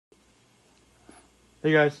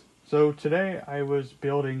Hey guys, so today I was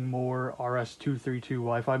building more RS-232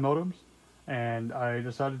 Wi-Fi modems, and I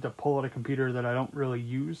decided to pull out a computer that I don't really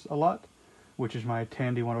use a lot, which is my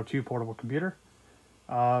Tandy 102 portable computer.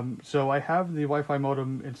 So I have the Wi-Fi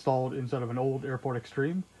modem installed inside of an old Airport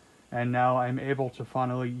Extreme, and now I'm able to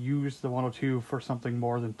finally use the 102 for something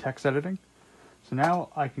more than text editing. So now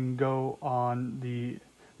I can go on the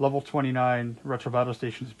level 29 retro battle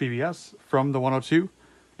stations BBS from the 102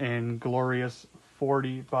 in glorious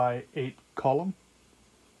 40 by 8 column.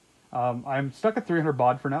 I'm stuck at 300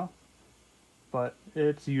 baud for now, but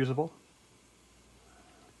it's usable.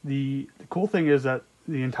 The cool thing is that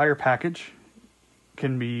the entire package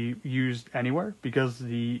can be used anywhere because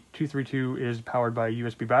the 232 is powered by a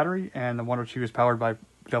USB battery and the 102 is powered by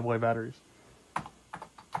AA batteries. So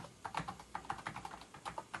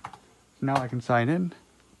now I can sign in.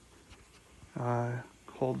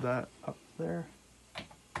 Hold that up there.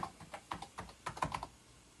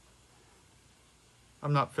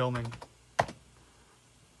 I'm not filming.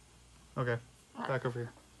 Okay, back over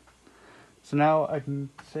here. So now I can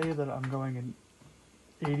say that I'm going in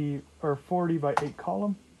 80 or 40 by 8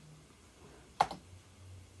 column.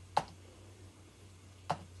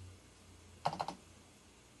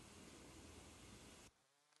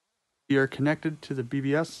 We are connected to the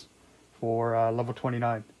BBS for level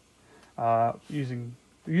 29. Using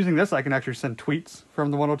this, I can actually send tweets from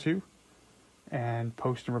the 102 and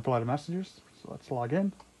post and reply to messages. So let's log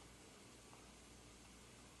in.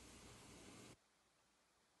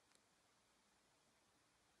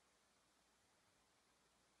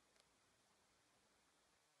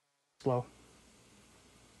 Slow.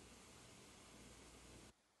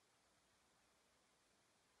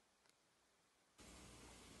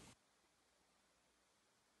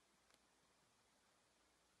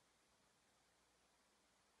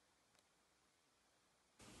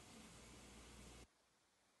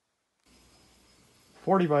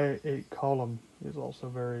 .40 by 8 column is also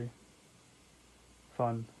very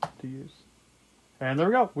fun to use. And there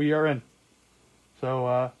we go. We are in.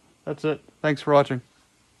 So that's it. Thanks for watching.